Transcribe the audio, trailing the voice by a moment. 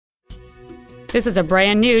This is a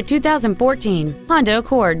brand new 2014 Honda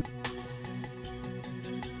Accord.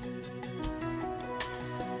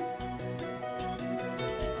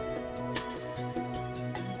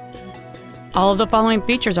 All of the following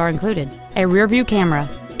features are included: a rear-view camera,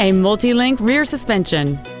 a multi-link rear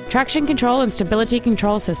suspension, traction control and stability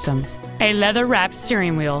control systems, a leather-wrapped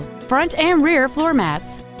steering wheel, front and rear floor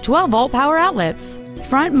mats, 12-volt power outlets,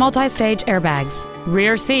 front multi-stage airbags,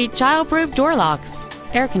 rear seat child-proof door locks,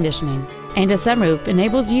 air conditioning, and a sunroof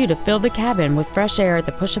enables you to fill the cabin with fresh air at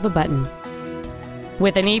the push of a button.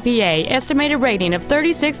 With an EPA estimated rating of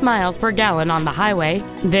 36 miles per gallon on the highway,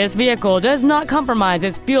 this vehicle does not compromise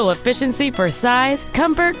its fuel efficiency for size,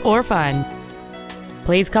 comfort, or fun.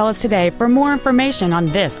 Please call us today for more information on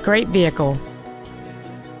this great vehicle.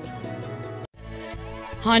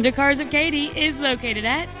 Honda Cars of Katy is located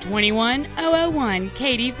at 21001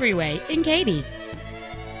 Katy Freeway in Katy.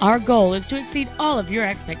 Our goal is to exceed all of your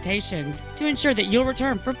expectations to ensure that you'll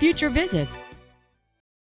return for future visits.